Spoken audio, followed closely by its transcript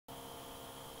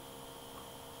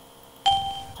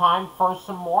Time for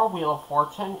some more Wheel of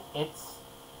Fortune. It's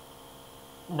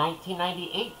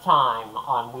 1998 time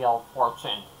on Wheel of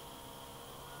Fortune.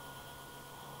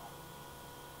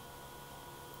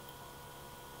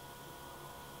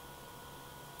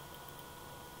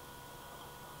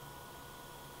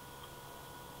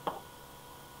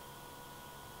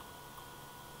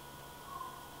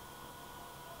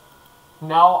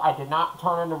 No, I did not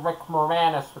turn into Rick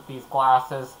Moranis with these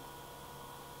glasses.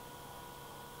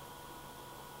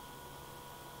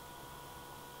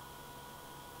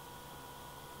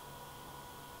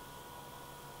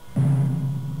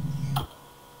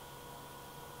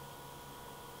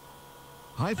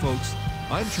 Hi folks,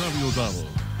 I'm Charlie O'Donnell.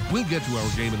 We'll get to our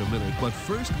game in a minute, but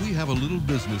first we have a little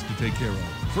business to take care of.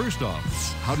 First off,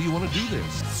 how do you want to do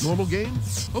this? Normal game?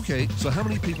 Okay, so how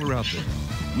many people are out there?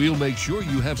 We'll make sure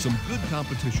you have some good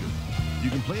competition. You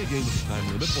can play a game with a time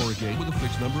limit or a game with a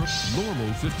fixed number of normal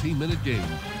 15-minute game.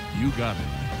 You got it.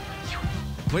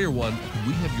 Player 1, could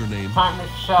we have your name? Time to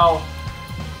show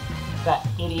that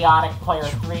idiotic Player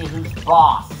 3 who's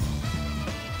boss.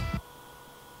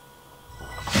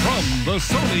 From the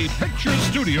Sony Picture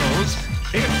Studios,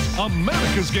 it's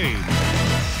America's Game.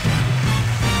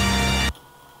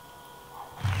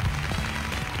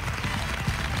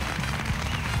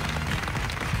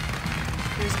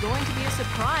 There's going to be a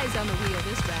surprise on the wheel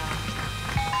this round.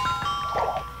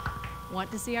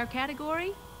 Want to see our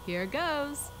category? Here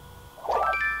goes.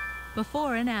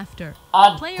 Before and after.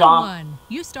 Player 1,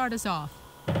 you start us off.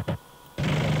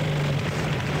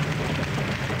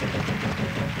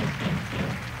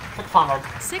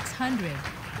 600.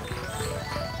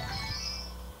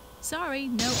 Sorry,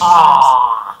 no orders.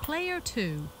 Player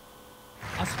 2.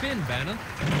 A spin, Vanna.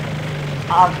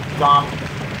 Dumb.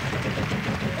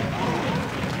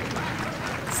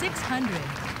 600.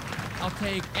 I'll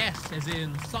take S as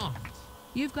in soft.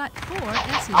 You've got 4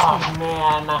 S's Oh, here.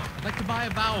 man. Like to buy a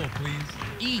vowel, please.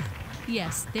 E.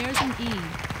 Yes, there's an E.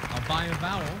 I'll buy a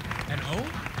vowel. An O?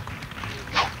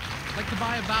 Like to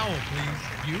buy a vowel, please.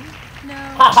 U? No,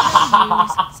 no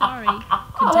use. Sorry.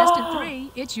 Contestant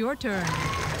 3, it's your turn.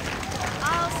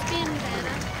 I'll spin,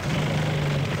 Vanna.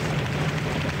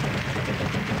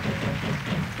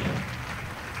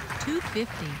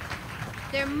 250.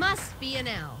 There must be an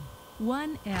L.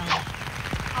 1 L.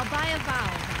 I'll buy a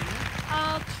vowel, Vanna.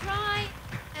 I'll try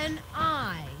an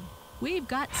I. We've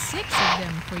got 6 of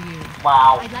them for you.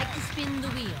 Wow. I'd like to spin the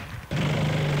wheel.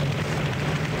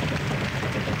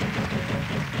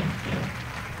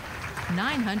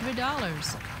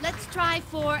 $900. Let's try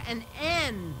for an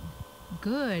N.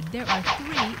 Good. There are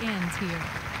 3 N's here.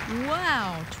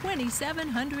 Wow,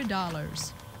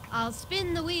 $2,700. I'll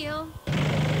spin the wheel.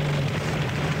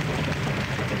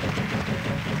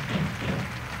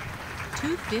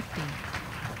 250.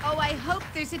 Oh, I hope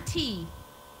there's a T.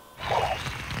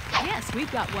 Yes,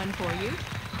 we've got one for you.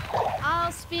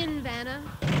 I'll spin, Vanna.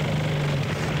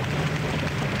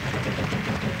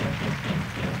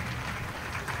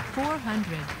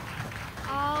 400.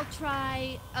 I'll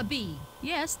try a B.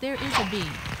 Yes, there is a B.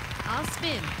 I'll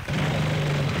spin.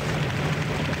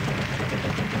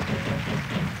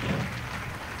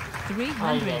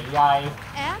 300.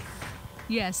 F?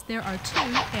 Yes, there are 2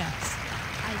 F's.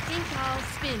 I think I'll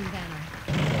spin, Vanna.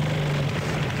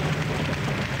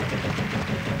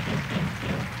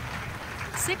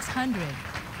 600.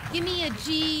 Give me a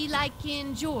G like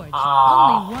in George.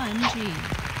 Only 1 G.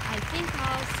 I think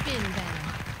I'll spin, Vanna.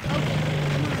 Okay,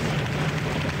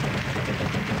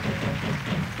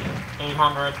 come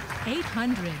on now. 800.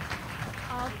 800.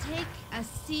 I'll take a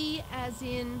C as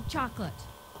in chocolate.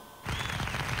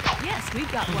 Yes,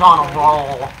 we've got She's one on a for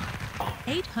roll.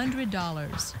 you.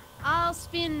 $800. I'll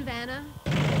spin, Vanna.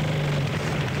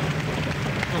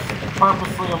 Just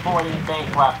purposely avoiding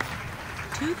bankrupt.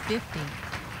 250.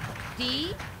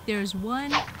 D? There's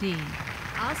 1 D.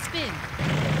 I'll spin.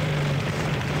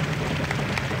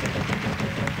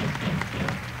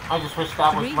 I just wish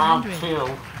that was round 300.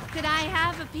 2. Could I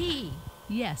have a P?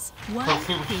 Yes, 1 Because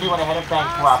she P. would have hit a I'll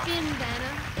bankrupt. spin, Vanna.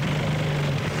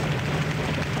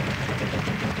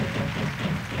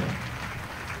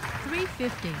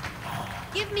 350.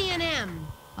 Give me an M.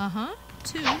 Uh-huh.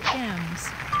 2 M's.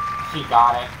 She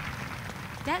got it.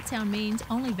 That sound means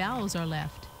only vowels are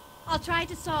left. I'll try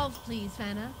to solve, please,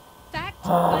 Vanna.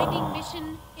 Fact-finding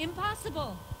mission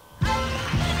impossible.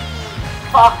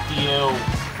 Fuck you.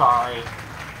 Sorry.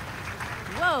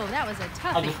 Whoa, that was a I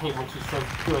toughie. just hate when she's so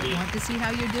goody. Want to see how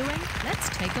you're doing? Let's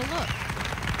take a look.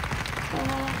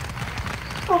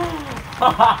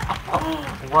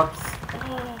 Whoops.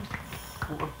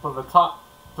 Slip of the tongue.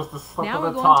 Just a slip Now of we're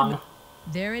the going tongue.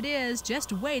 There it is,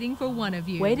 just waiting for one of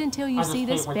you. Wait until I you just see hate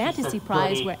this when she fantasy says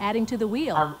prize goody. we're adding to the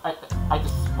wheel. I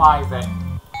despise it.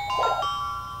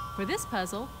 For this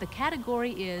puzzle, the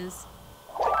category is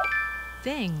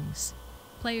things.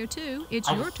 Player 2, it's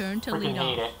I your just turn to freaking lead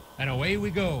hate off. it. And away we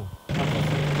go. When she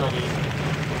says goody.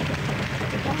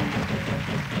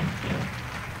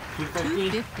 250.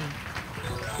 250.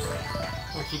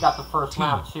 And she got the first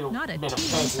round too. Not a in a T big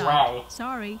in sight. way.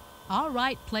 Sorry. All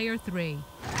right, player 3.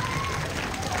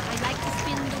 I'd like to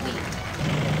spin the wheel.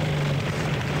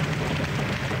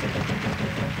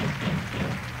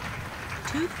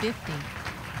 250.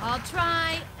 I'll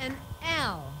try an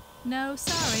L. No,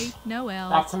 sorry. No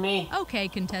L's. Back to me. Okay,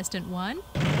 contestant 1.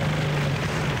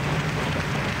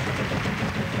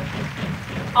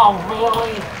 Oh,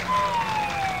 really?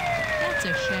 That's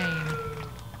a shame.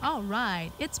 All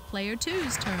right, it's player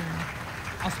 2's turn.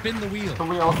 I'll spin the wheel. The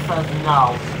wheel says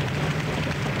no.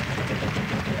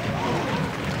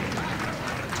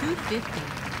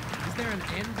 250. Is there an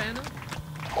N, Vanna?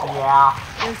 Yeah.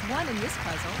 There's one in this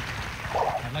puzzle.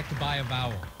 I'd like to buy a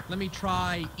vowel. Let me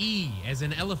try E as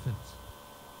in elephant.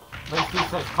 Then she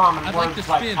says common I'd like words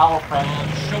to like spin. elephant.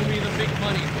 Show me the big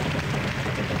money.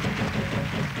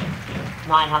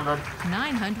 900.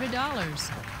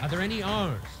 $900. Are there any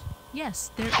R's?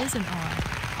 Yes, there is an R.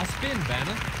 I'll spin,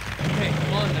 Vanna. Okay,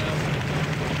 come on now.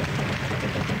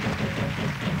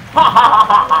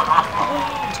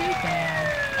 Too bad.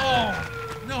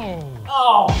 Oh, no.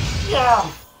 Oh,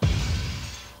 yeah.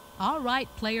 All right,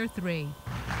 player 3.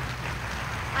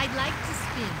 I'd like to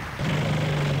spin.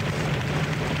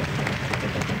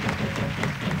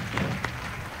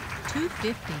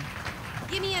 250.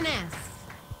 Give me an S.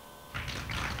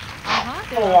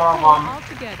 There Four are of four them.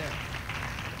 altogether.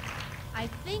 I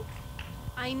think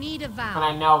I need a vowel. And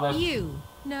I know this. U.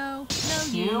 No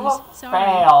You use. Sorry.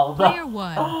 failed. Player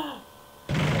 1.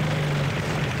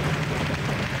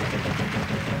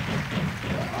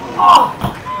 Oh,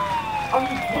 are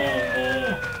you kidding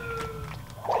me?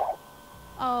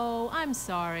 Oh, I'm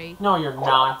sorry. No, you're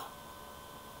not.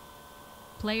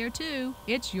 Player 2,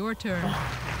 it's your turn.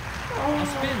 I'll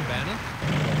spin, Vanna.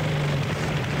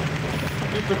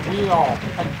 Stupid wheel.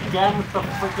 Again with the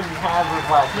freaking hazard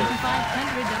wedges.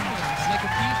 $2,500. Like a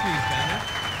P, please, Vanna.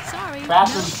 Sorry.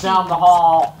 Bathroom's no down the keys.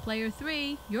 hall. Player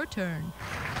 3, your turn.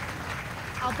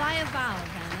 I'll buy a vowel,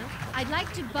 Vanna. I'd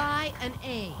like to buy an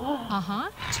A.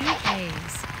 2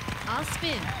 A's. I'll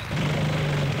spin.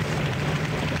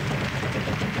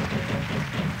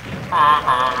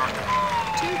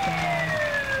 Too bad.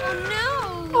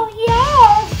 Oh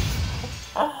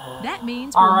no! That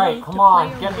means we'll Alright, move come to on.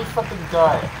 player Get me 1. something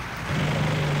good.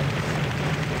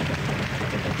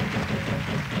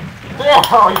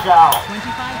 There we go.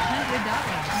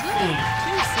 $2,500. C.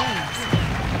 2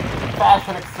 C's.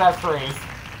 Fashion accessories.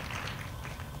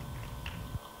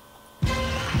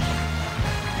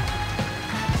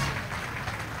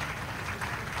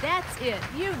 That's it.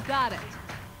 You've got it.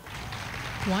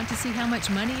 Want to see how much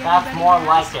money That's everybody more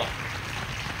has? like it.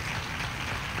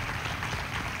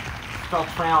 Still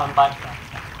trailing, but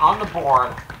on the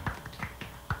board.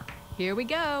 Here we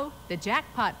go. The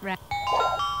jackpot round.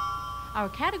 Our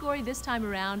category this time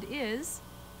around is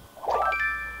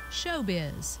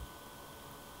showbiz.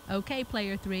 Okay,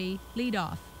 player 3, lead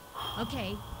off.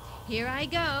 Okay, here I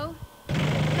go.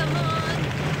 Come on!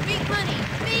 Big money!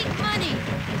 Big money!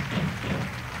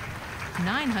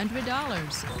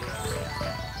 $900.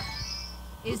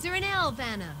 Is there an L,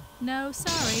 Vanna? No,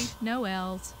 sorry, no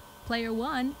L's. Player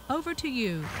 1, over to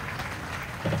you.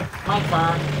 My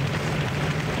turn.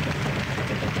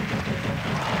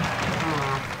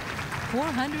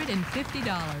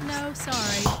 $450. No,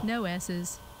 sorry, no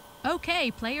S's.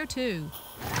 Okay, player 2.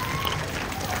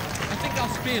 I think I'll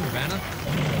spin, Vanna.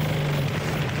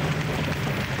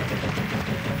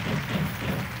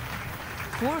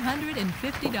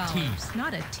 $450. T's.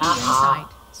 Not a T in sight.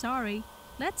 Sorry.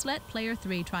 Let's let player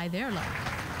 3 try their luck.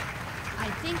 I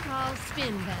think I'll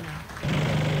spin,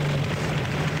 Vanna.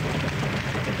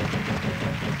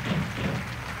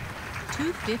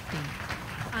 $250.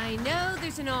 I know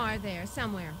there's an R there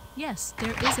somewhere. Yes,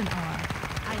 there is an R.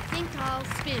 I think I'll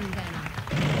spin,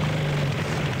 Vanna.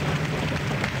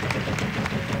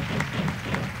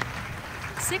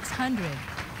 $600.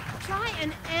 Try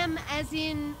an M as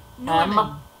in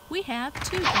Norman. We have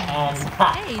 2 M's.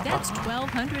 Hey, that's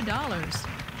 $1,200.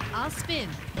 I'll spin.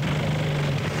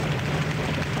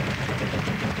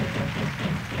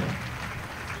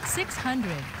 $600.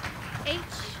 H.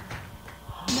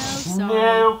 No, sorry.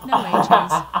 Nope. No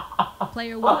H's.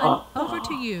 Player 1, over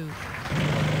to you.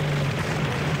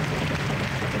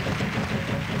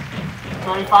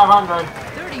 3,500.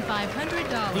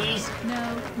 $3,500. Please. No,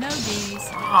 no D's.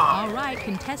 All right,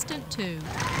 contestant 2.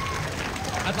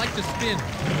 I'd like to spin.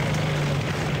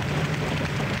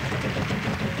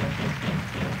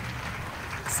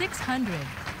 $600.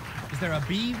 Is there a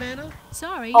B, Vanna?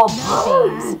 Sorry, Oh, no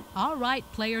B's. All right,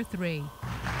 player 3.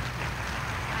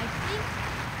 I think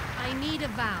I need a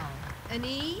vowel. An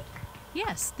E?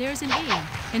 Yes, there's an E.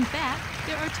 In fact,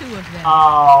 there are 2 of them.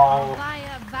 Oh, By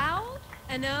a vowel?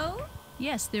 An O?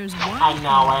 Yes, there's 1. I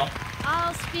know it.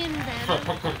 I'll spin Should then.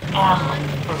 pick an Come on, M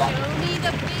for that. show me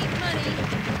the big money.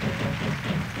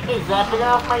 Is that big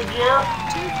enough, my dear?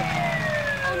 Too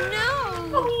bad. Oh no!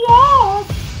 Oh,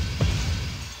 yes!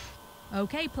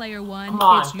 Okay, player 1, Come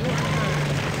on. it's your turn.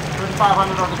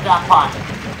 3,500 or the jackpot.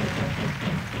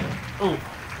 Ooh,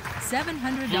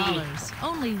 $700.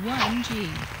 Only 1 G.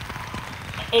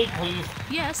 8, please.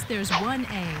 Yes, there's 1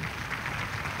 A.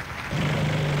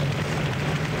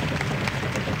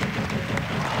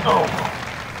 Oh,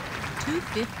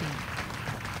 $250.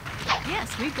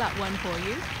 Yes, we've got one for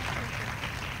you.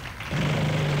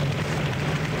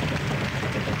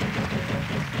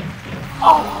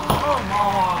 oh, come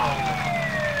on.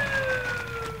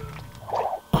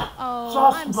 Oh,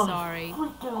 Just I'm my sorry.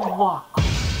 freaking luck.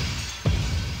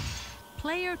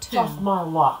 Player 2. Just my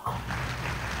luck.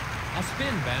 I'll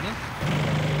spin, Vanna.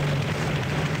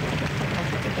 Are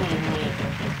you kidding me?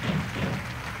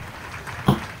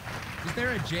 Is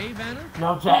there a J, Vanna?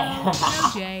 No, Jay. No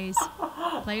J's.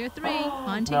 Player 3,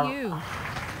 on to No. you.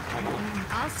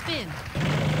 I'll spin.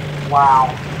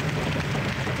 Wow.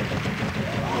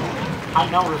 I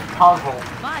know this puzzle.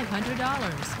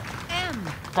 $500. M.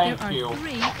 Thank there are you.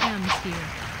 3 M's here.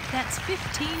 That's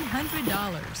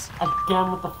 $1,500.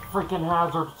 Again with the freaking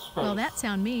hazard space. Well, that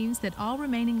sound means that all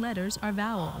remaining letters are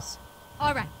vowels.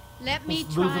 All right, let me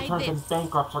These loser try turns and this.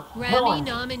 bankrupts are Grammy killing me.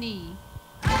 nominee.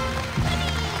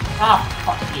 Ah,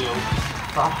 fuck you.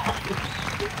 Sorry.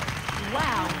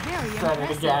 Wow, very Said it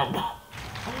impressive. again.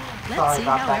 Let's Sorry see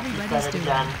about how that. You everybody's said it doing.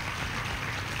 again.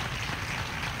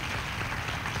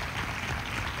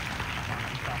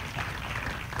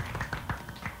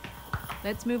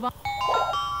 Let's move on.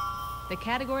 The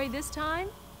category this time?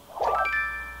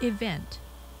 Event.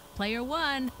 Player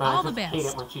 1, Man, all I the just hate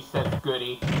best. it when she says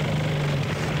goody.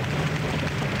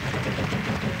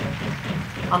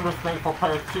 I'm just thankful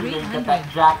player 2 didn't get that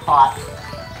 300. jackpot.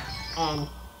 And,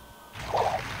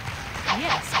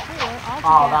 Yes, 4 altogether.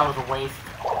 oh, that was a waste.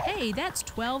 Hey, that's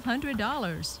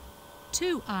 $1,200.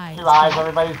 2 eyes. 2 eyes,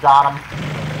 everybody's got them.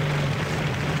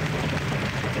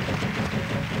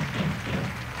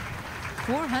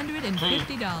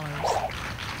 $450.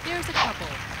 There's a couple.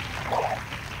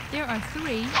 There are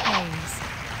 3 A's.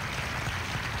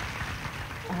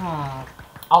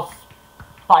 I'll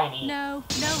buy an E. No,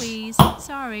 no E's.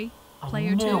 Sorry. I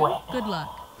Player knew 2, it. good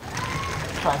luck.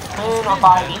 Should I spin or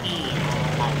buy the E?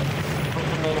 And I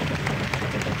freaking made it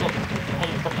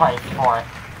paid the price for it.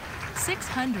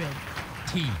 600.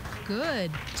 T.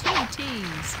 Good. 2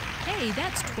 T's. Hey,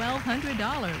 that's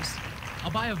 $1,200.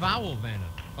 I'll buy a vowel, Vanna.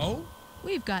 O?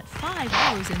 We've got 5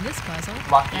 O's in this puzzle.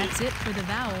 Lucky. That's it for the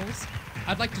vowels.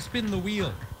 I'd like to spin the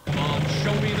wheel. Come on,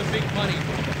 show me the big money.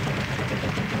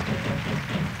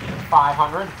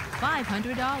 500.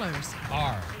 $500.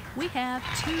 R. We have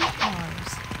 2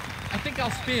 R's. I think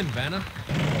I'll spin, Vanna.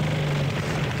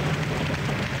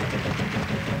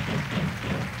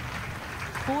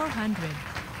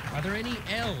 $400. Are there any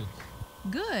L's?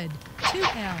 Good. 2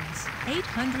 L's.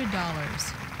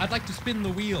 $800. I'd like to spin the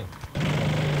wheel.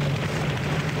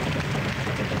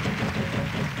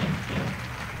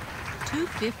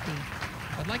 $250.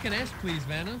 I'd like an S, please,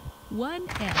 Vanna. 1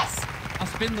 S. I'll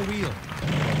spin the wheel.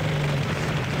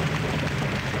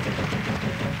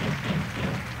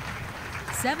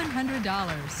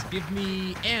 $700. Give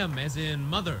me M as in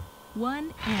mother. 1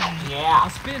 M. Yeah. I'll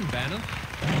spin, Vanna.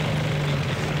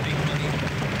 Big money.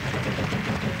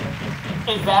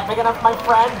 Is that big enough, my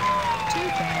friend? Too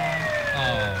bad.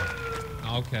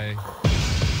 Oh, okay.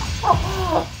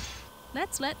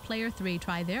 Let's let player 3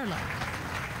 try their luck.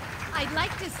 I'd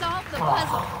like to solve the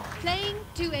puzzle, playing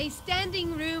to a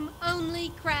standing room only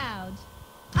crowd.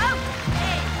 Oh,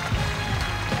 hey!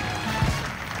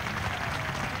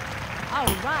 All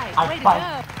right, I way to bite-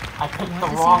 go. I picked Want the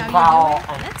to see wrong how vowel you're doing?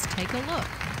 and Let's take a look.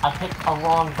 I picked a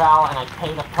wrong vowel and I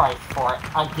paid a price for it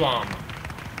again.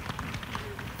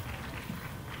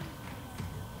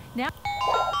 Now,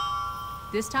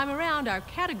 this time around, our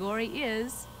category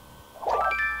is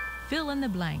fill in the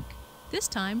blank. This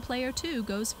time, player 2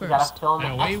 goes You gotta first. fill in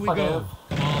And the away we go. expletive.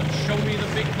 Come on, show me the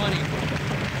big money.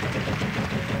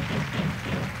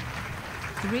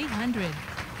 300.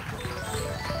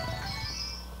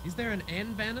 Is there an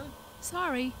N, Vanna?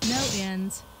 Sorry, no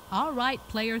ends. All right,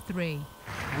 player 3.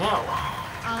 No.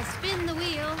 I'll spin the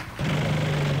wheel.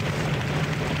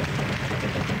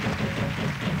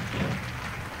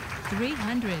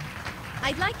 $300.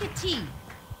 I'd like a tea.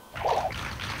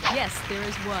 Yes, there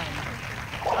is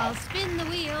one. I'll spin the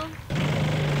wheel.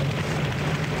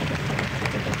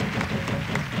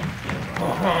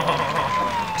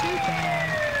 Too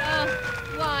bad.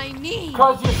 Why me?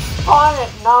 Because you spun it,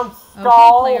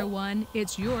 numbskull! Okay, player 1,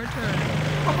 it's your turn.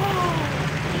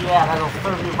 Yeah, that'll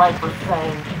serve you right for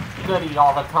saying goody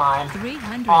all the time.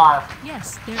 300. R.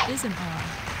 Yes, there is an R.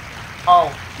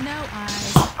 Oh. No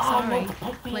eyes. I Sorry. meant to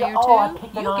pick the Player O. I 2,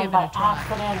 picked you an I give it by a try.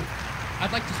 accident.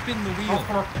 I'd like to spin the It's wheel.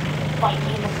 gonna bite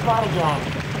me in the butt again.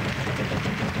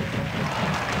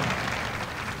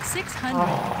 600.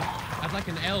 I'd like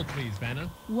an L, please, Vanna.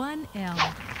 1 L.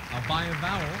 I'll buy a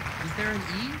vowel. Is there an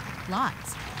E?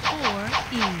 Lots. 4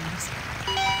 E's.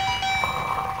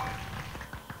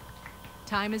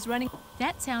 Time is running.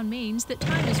 That sound means that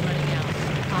time is running out.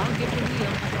 I'll give the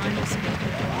wheel a final spin.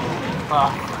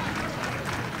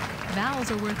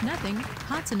 Vowels are worth nothing.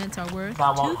 Consonants are worth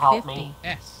That won't help $2.50. me.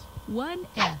 S. 1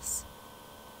 S.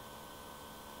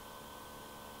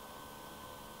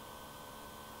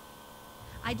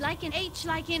 I'd like an H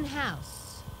like in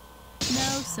house.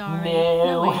 No, sorry.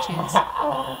 No. H's.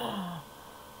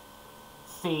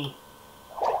 C.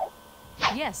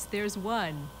 Yes, there's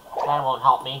one. That won't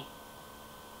help me.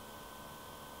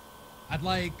 I'd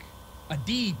like a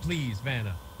D, please,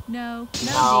 Vanna. No,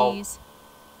 No. no D's.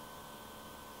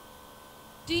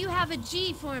 Do you have a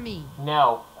G for me?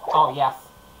 No. Oh, yes.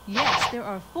 Yes, there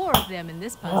are 4 of them in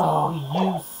this puzzle. Oh,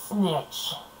 you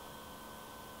snitch.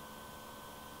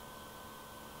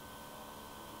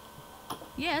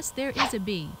 Yes, there is a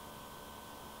B.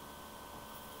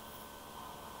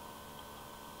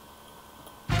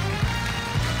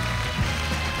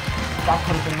 That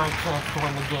could have been my chance to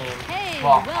win the game. Hey,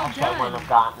 well well actually, I wouldn't done. have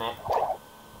gotten it.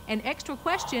 An extra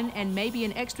question and maybe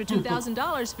an extra Stupid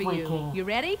 $2,000 for you. freaking- You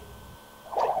ready?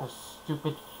 The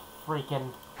stupid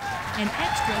freaking An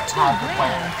extra $2 hazard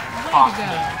grand. cost Way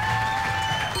me. to go.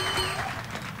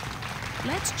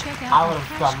 Let's check out I our would have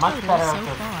cash done much total better so if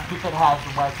the far. stupid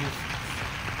hazard wedges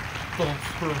didn't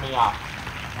screw me up.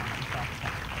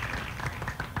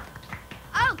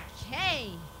 Okay,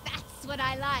 that's what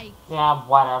I like. Yeah,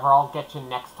 whatever. I'll get you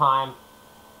next time.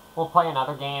 We'll play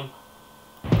another game.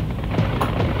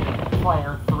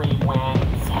 Player 3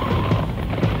 wins.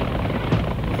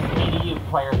 This is me to you,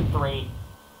 player 3.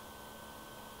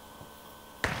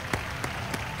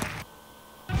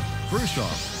 First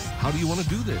off, how do you want to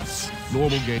do this?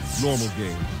 Normal game, normal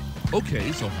game.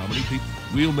 Okay, so how many people?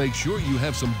 We'll make sure you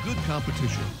have some good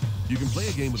competition. You can play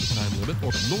a game with a time limit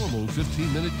or normal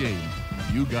 15-minute game.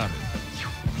 You got it.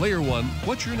 Player 1,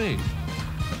 what's your name?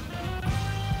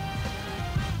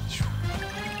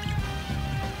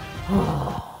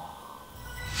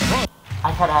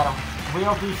 I could have had a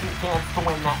real decent chance to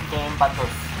win that game, but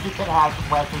those stupid hazard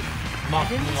wedges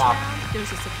messed In me this up. round,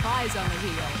 there's a surprise on the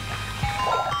wheel.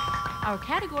 Our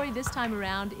category this time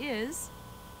around is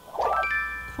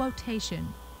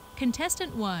quotation.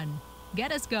 Contestant 1,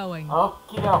 get us going.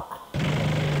 Okie doke.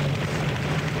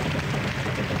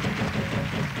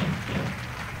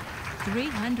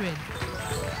 $300.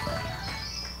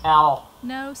 L.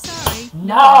 No, sorry.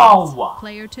 No! Eyes.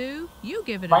 Player 2, you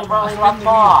give it a Right where we try. left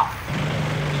off.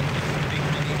 Big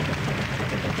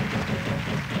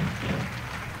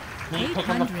money. Me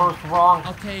picking the 800. first wrong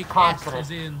I'll take S consonant.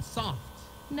 as in soft.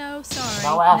 No, sorry.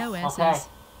 No S, No S's. okay.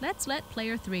 Let's let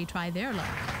player 3 try their luck.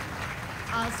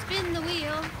 I'll spin the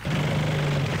wheel.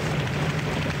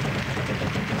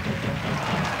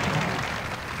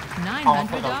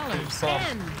 $900.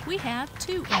 Spin. We have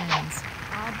 2 N's.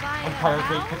 I'll buy And a player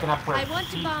 3 vowel. picking up where I want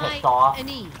to she buy picked off. an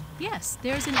E. Yes,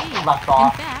 there's an E. Left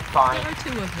off. In fact, Sorry. there are 2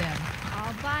 of them.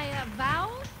 I'll buy a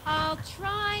vowel. I'll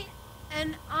try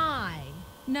an I.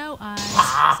 No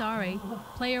eyes. Sorry.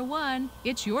 Player 1,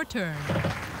 it's your turn.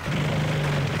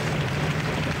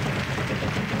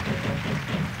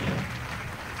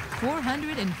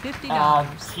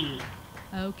 $450. T.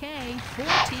 Okay, 4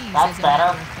 T's That's as a better.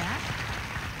 matter of fact.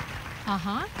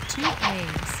 2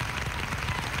 A's.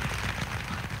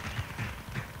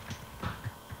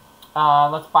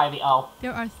 Let's buy the O.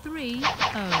 There are 3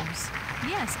 O's.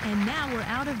 Yes, and now we're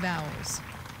out of vowels.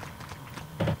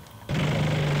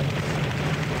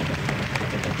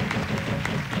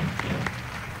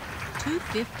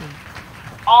 $250.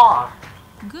 R.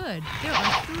 Good. There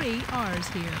are 3 R's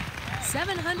here.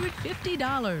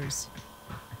 $750.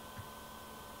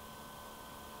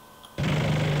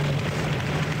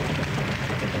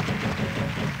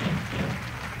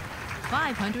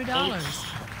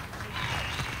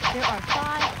 $500. There are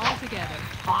 5 altogether.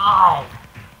 5.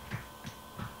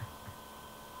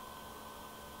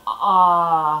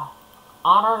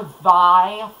 Honor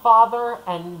thy father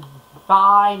and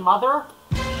thy mother?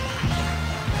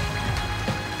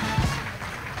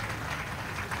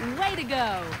 Way to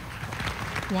go!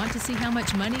 Want to see how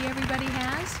much money everybody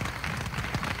has?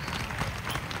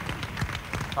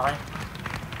 Sorry.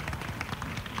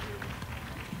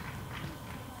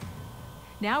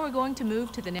 Now we're going to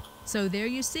move to the next. So there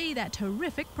you see that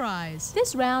terrific prize.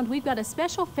 This round, we've got a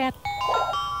special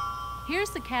Here's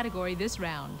the category this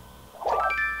round.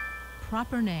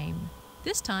 Proper name.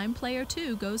 This time, player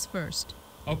 2 goes first.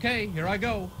 Okay, here I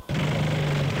go.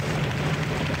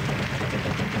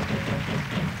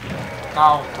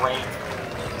 Oh, great.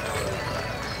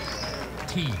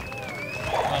 T.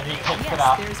 Maybe he picks it Yes,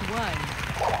 up. there's 1.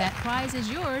 That prize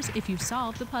is yours if you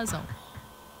solve the puzzle.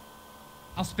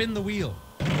 I'll spin the wheel.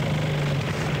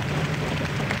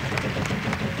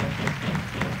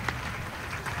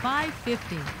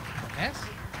 $5.50. S?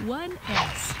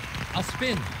 1S. I'll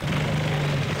spin.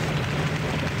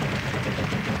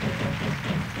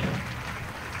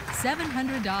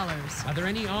 $700. Are there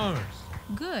any R's?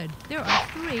 Good. There are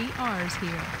 3 R's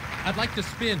here. I'd like to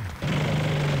spin.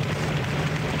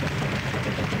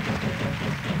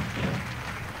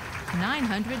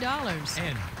 $900.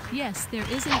 N. Yes, there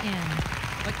is an N.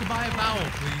 I'd like to buy a vowel,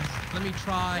 please. Let me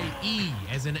try E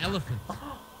as in elephant.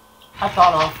 I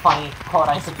thought it was funny quote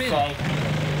I I'll could spin. say.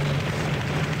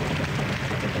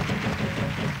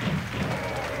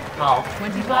 No.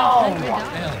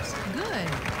 $2,500. L's. Good.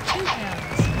 2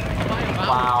 L's. Buy a vowel.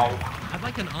 Wow. I'd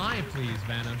like an I, please,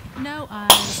 Vanna. No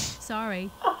I's. Sorry.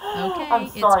 Okay, I'm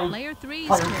sorry, it's player 3's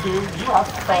Player turn. 2, you have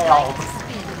I'd failed. like to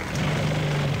spin.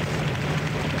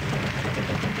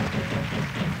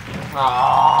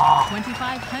 Ah,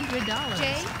 $2,500. J?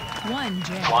 1J.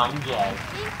 1J. I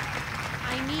think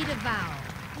I need a vowel.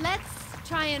 Let's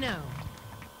try an O.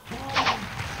 I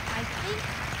think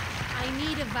I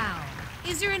need a vowel.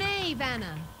 Is there an A,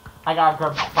 Vanna? I got a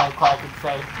good play quote I could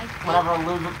say. Whenever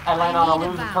I land on a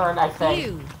need loser vowel. turn, I say,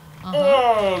 U.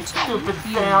 hey, stupid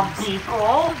damn All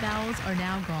people. the vowels are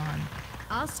now gone.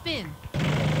 I'll spin.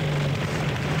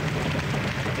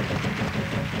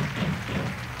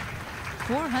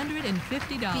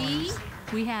 $450. B?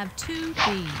 We have 2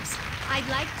 B's. I'd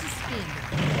like to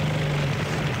spin.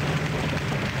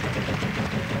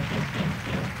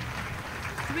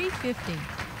 $350.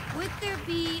 Would there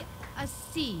be a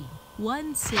C?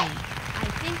 1C. I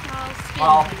think I'll spin.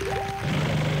 Well,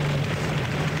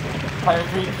 player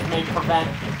 3 may prevent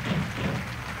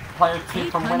player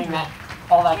 2 from winning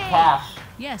all that Okay. cash.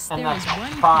 Yes, And there is that's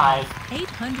 1 5. P.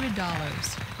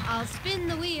 $800. I'll spin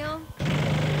the wheel.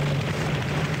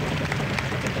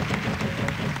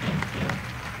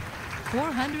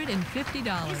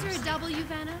 $450. Is there a W,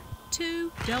 Vanna?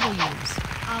 2 W's.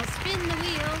 I'll spin the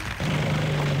wheel.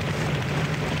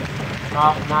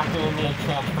 Oh, not giving me a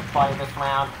chance to play this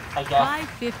round, I guess.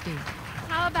 $550.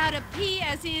 How about a P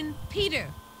as in Peter?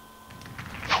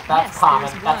 That's Yes, common.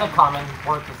 there's That's a one. common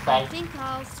word to I say. think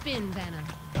I'll spin, Vanna.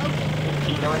 Okay.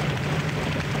 Peter.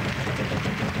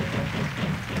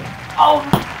 Oh,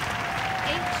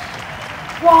 H.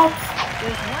 what?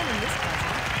 There's 1 in this puzzle.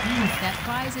 You, That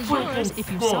prize is freaking yours if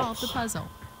you snitch. solve the puzzle.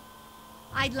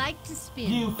 I'd like to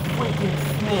spin. You freaking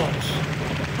snitch.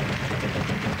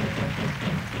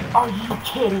 Are you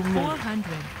kidding me?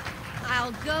 400.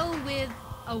 I'll go with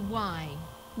a Y.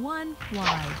 1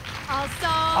 Y. I'll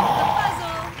solve the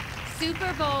puzzle.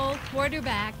 Super Bowl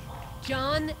quarterback,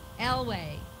 John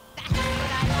Elway. That's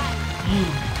what I You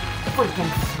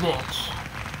freaking snitch.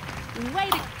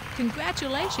 Wait,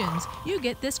 congratulations. You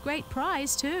get this great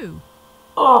prize too.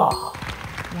 Ugh.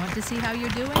 Want to see how you're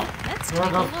doing? Let's There take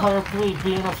a goes look. player 3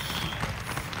 being a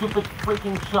stupid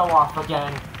freaking show-off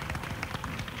again.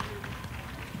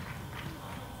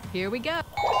 Here we go.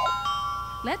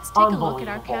 Let's take a look at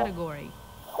our Unbelievable. category.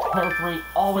 Player 3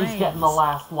 always Friends. getting the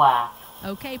last laugh.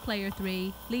 Okay, player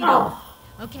 3, lead Ugh. off.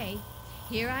 like. Okay,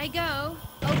 here I go.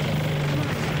 Okay, come on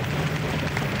now.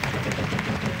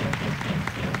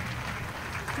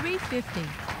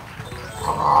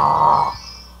 $350.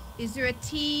 Is there a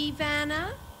T,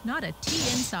 Vanna? Not a T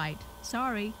in sight.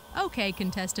 Sorry. Okay,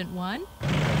 contestant 1.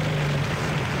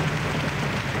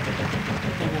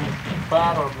 Even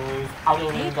better news, I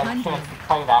didn't even get a 800. chance to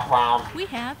play that round. We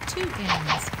have 2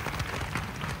 N's.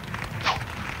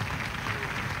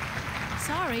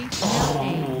 Sorry,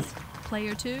 no A's.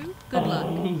 Player 2, good luck. I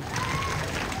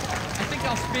think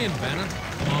I'll spin, Vanna.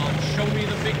 Come on, show me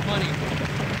the big money.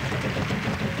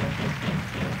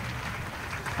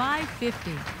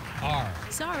 $550. R.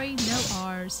 Sorry, no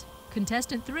R's.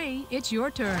 Contestant 3, it's your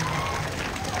turn.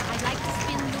 I'd like to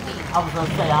spin the wheel. I was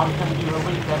gonna say, I was gonna be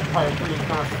relieved that player 3 is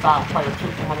gonna stop player 2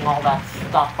 from winning all that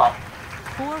stuff, but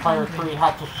player 3 400.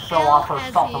 had to show L off as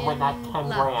herself and win that in 10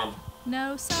 love. grand.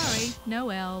 No, sorry, no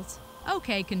L's.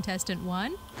 Okay, contestant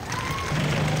 1.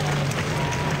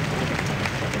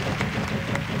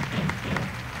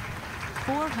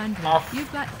 $400. F.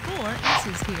 You've got 4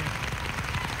 S's here.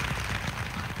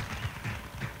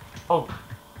 Oh,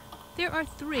 There are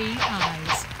 3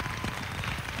 I's.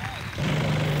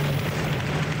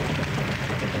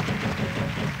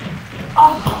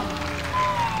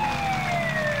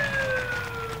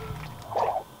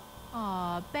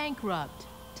 Aw, bankrupt.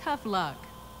 Tough luck.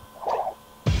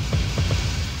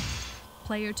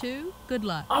 Player 2, good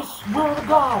luck. I swear to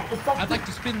God, it's like I'd like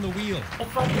to spin the wheel.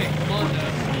 it's like Okay, this come on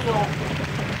freaking now. wheel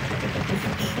is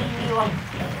treating me like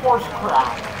horse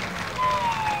crap.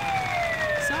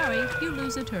 Sorry, you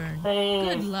lose a turn. Hey,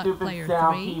 Good luck, stupid player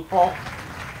sound 3. people.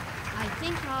 I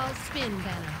think I'll spin,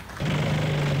 Vanna.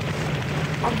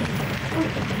 Are you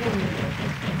freaking kidding me?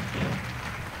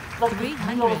 Like, this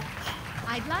 300. wheel-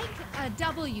 I'd like a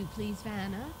W, please,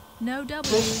 Vanna. No This,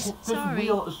 W's. this Sorry.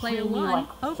 wheel is Player treating me 1, like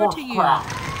over horse to you. crap.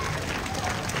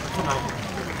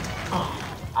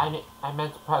 I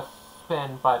meant to press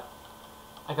spin, but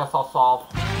I guess I'll solve.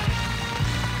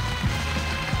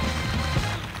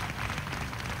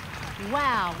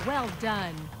 Wow, well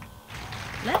done.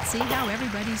 Let's see how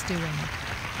everybody's doing.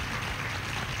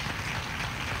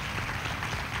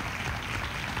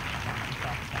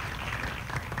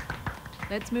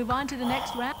 Let's move on to the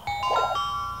next round.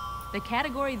 The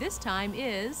category this time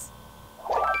is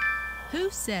Who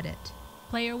Said It?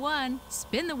 Player 1,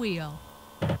 spin the wheel.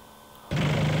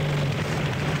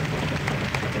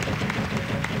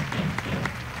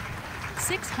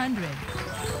 $600.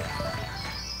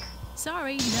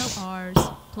 Sorry, no R's.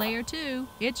 Player 2,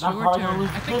 it's I'm your probably gonna turn. lose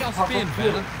I think this I'll puzzle spin,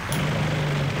 too.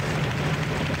 Vanna.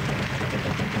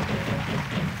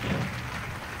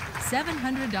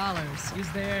 $700. Is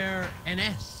there an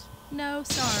S? No,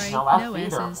 sorry, No S no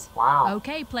either. S's. Wow.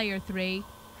 Okay, player 3.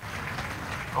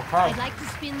 Okay. I'd like to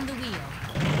spin the wheel.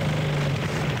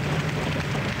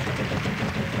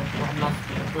 And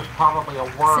there's probably a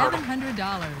word.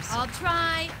 $700. I'll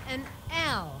try an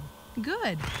L.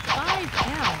 Good. 5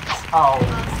 L's. Oh,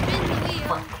 I'll spin the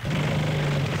wheel.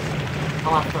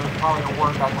 unless there's probably a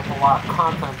word that has a lot of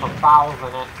consonants or vowels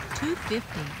in it. $250.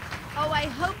 Oh, I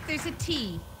hope there's a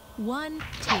T. 1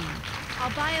 T.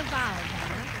 I'll buy a vowel,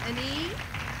 Vanna. An E.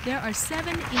 There are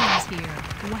 7 E's here.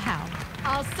 Wow.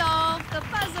 I'll solve the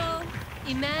puzzle.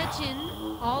 Imagine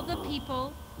all the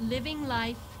people living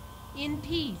life in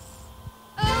peace.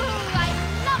 Oh, I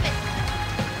love it!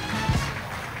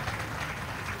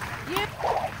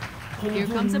 Can you Here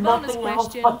do comes a bonus nothing else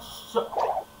question. but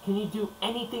can you do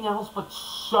anything else but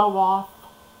show off?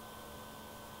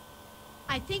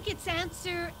 I think it's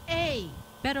answer A.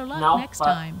 Better luck No, next but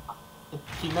time. if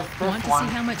she missed this Want to one.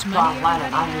 see how much money John Lennon,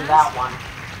 everybody I knew has? that one.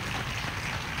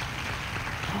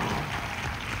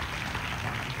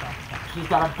 She's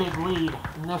got a big lead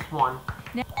in this one.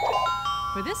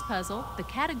 For this puzzle, the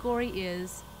category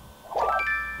is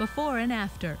Before and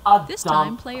After. A This dump.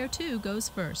 time, player 2 goes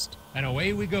first. And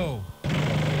away we go.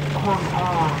 Come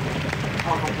on.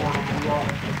 Puzzle board on the wheel.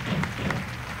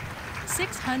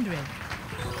 600.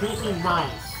 Treat me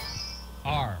nice.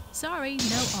 R. Sorry,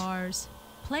 no R's.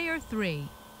 Player 3.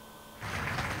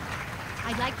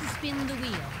 I'd like to spin the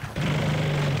wheel.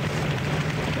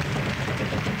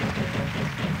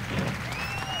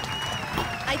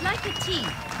 I'd like a T.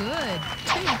 Good.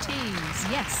 2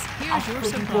 T's. Yes, I here's your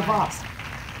shouldn't give up. surprise.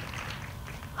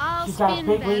 I'll She's got a spin,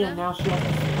 big lead and Vanna. now she has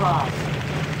to surprise.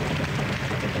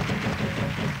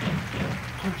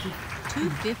 Can she?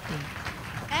 250.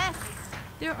 S.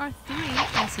 There are 3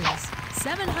 S's.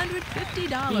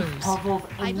 $750. These puzzles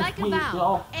in I'd this like a wheel.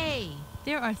 vowel. A.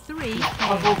 There are 3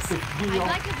 Puzzles, A's. this I'd wheel.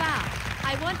 like a vowel.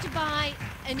 I want to buy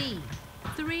an E.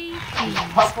 3 These E's.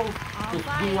 puzzles, I'll this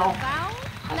buy a wheel vowel.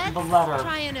 and Let's the letter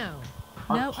try an O.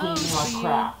 are No treating O's me like for you.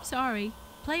 crap. Sorry.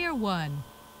 Player 1.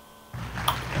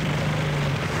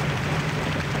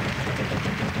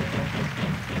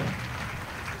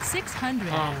 $600.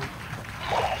 And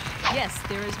Yes,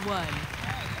 there is 1.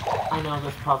 I know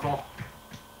this puzzle.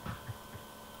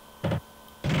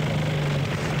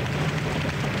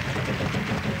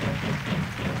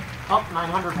 Oh,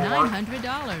 900 more.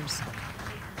 $900.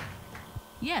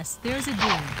 Yes, there's a D.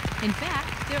 In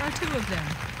fact, there are 2 of them.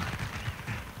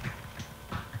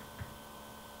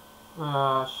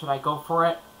 Should I go for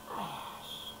it?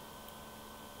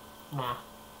 Nah.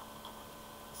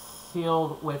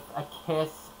 Sealed with a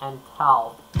kiss and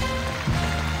tell.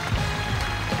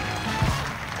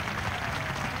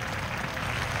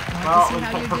 Want to see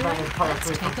how you're doing? Let's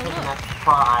take a look.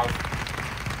 Prize.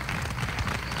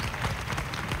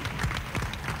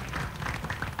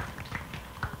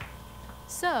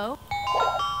 So,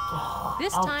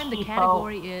 this El time the Cheapo.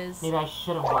 category is Maybe I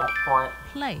should have went for it.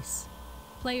 place.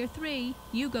 Player 3,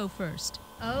 you go first.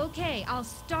 Okay, I'll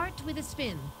start with a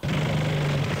spin.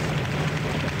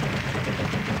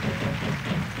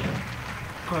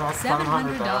 Okay, that's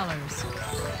 $700.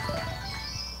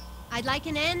 I'd like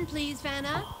an N, please,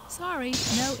 Vanna. Sorry,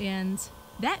 no ends.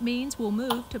 That means we'll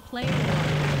move to player 1.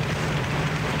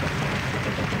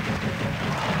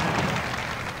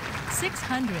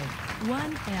 600.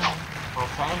 1L.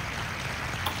 Okay.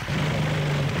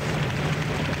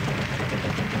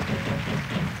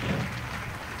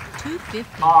 $250.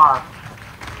 R.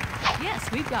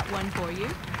 Yes, we've got one for you.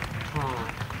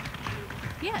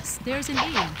 Yes, there's an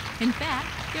E. In fact,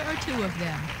 there are 2 of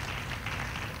them.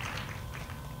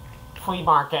 Flea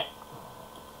market.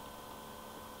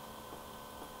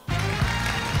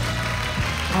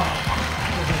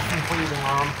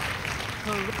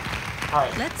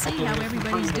 Alright. Let's see how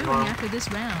everybody's doing after this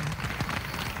round.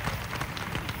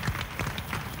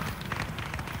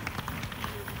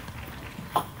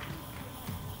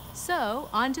 So,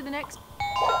 on to the next.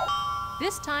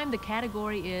 This time the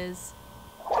category is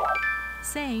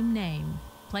same name.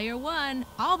 Player 1,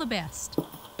 all the best.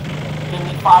 Give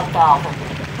me 5,000.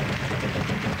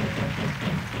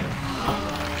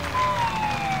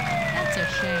 That's a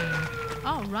shame.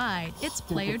 All right, it's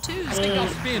player 2's Take turn.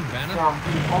 off spin, Vanna.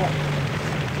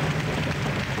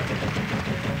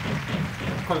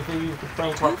 Because they use the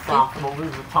bank like sound, so we'll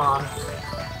lose a ton.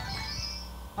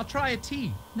 I'll try a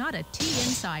T. Not a T in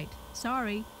sight.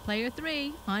 Sorry. Player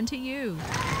 3, on to you.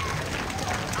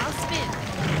 I'll spin.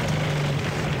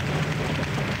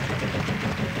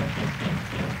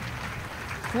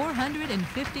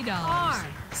 $450. R.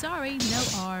 Sorry, no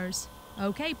R's.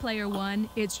 Okay, player 1,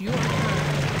 it's your turn.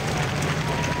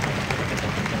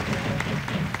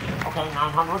 Okay,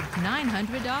 900.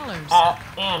 $900.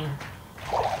 N.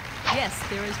 Yes,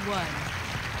 there is one.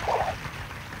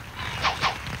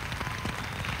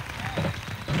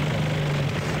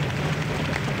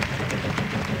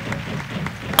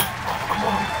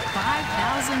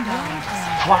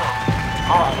 $5,000. Wow.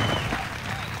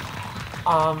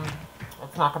 Alright.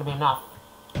 It's not gonna be enough.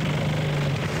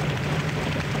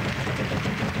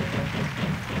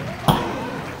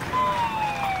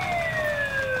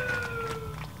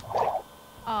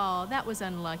 Oh, that was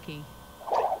unlucky.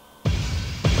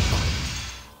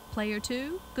 Player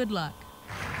 2, good luck.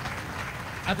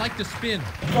 I'd like to spin.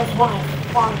 Just when I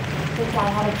think I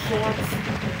had a chance.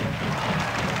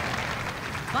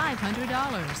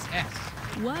 $500. S.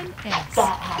 1S.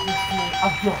 That happens to me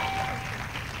again.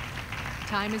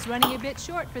 Time is running a bit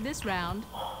short for this round.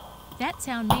 That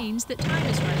sound means that time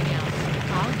is running out.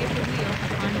 I'll give the wheel a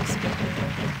final spin.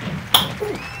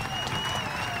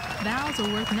 Vowels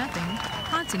are worth nothing.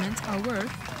 Consonants are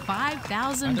worth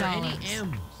 $5,000. Are there any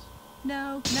M's?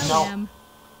 No No. M.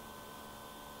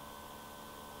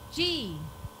 G.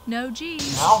 No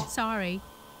G's. No. Sorry.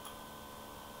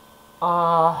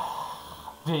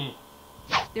 D.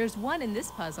 There's one in this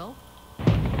puzzle.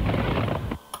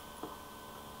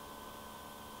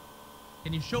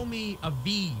 Can you show me a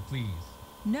V, please?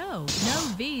 No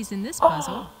V's in this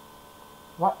puzzle.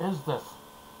 What is this?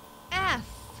 F.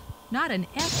 Not an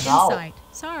F No. in sight.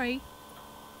 Sorry.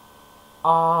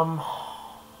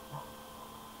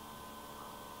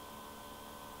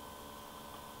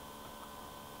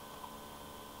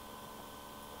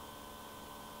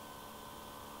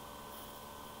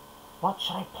 What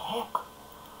should I pick?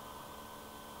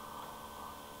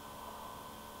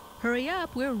 Hurry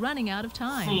up, we're running out of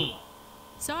time. C.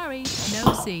 Sorry,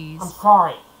 no C's. I'm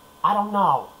sorry. I don't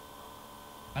know.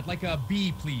 I'd like a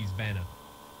B, please, Vanna.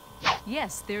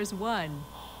 Yes, there's one.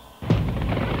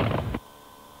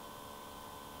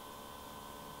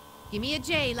 Give me a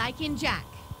J like in Jack.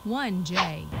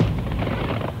 1J.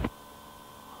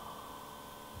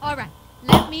 All right,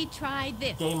 let me try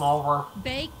this. Game over.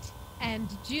 Baked and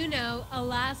Juneau,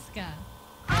 Alaska.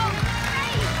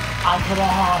 I could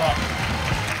have had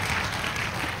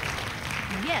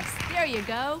Yes, there you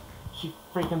go. it. She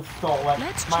freaking stole it.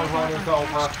 Let's My check run out is our over.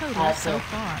 cash total That's so it.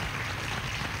 far.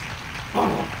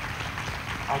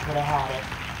 I could have had it.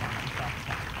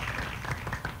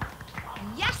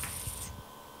 Yes!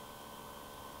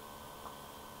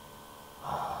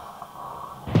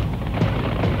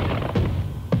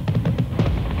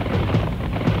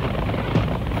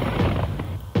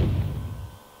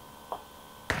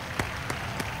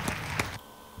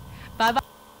 Bye-bye.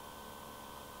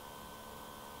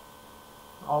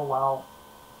 Oh well.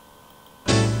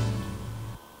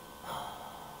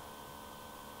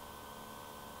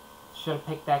 Should have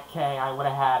picked that K. I would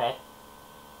have had it.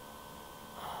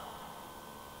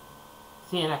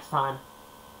 See you next time.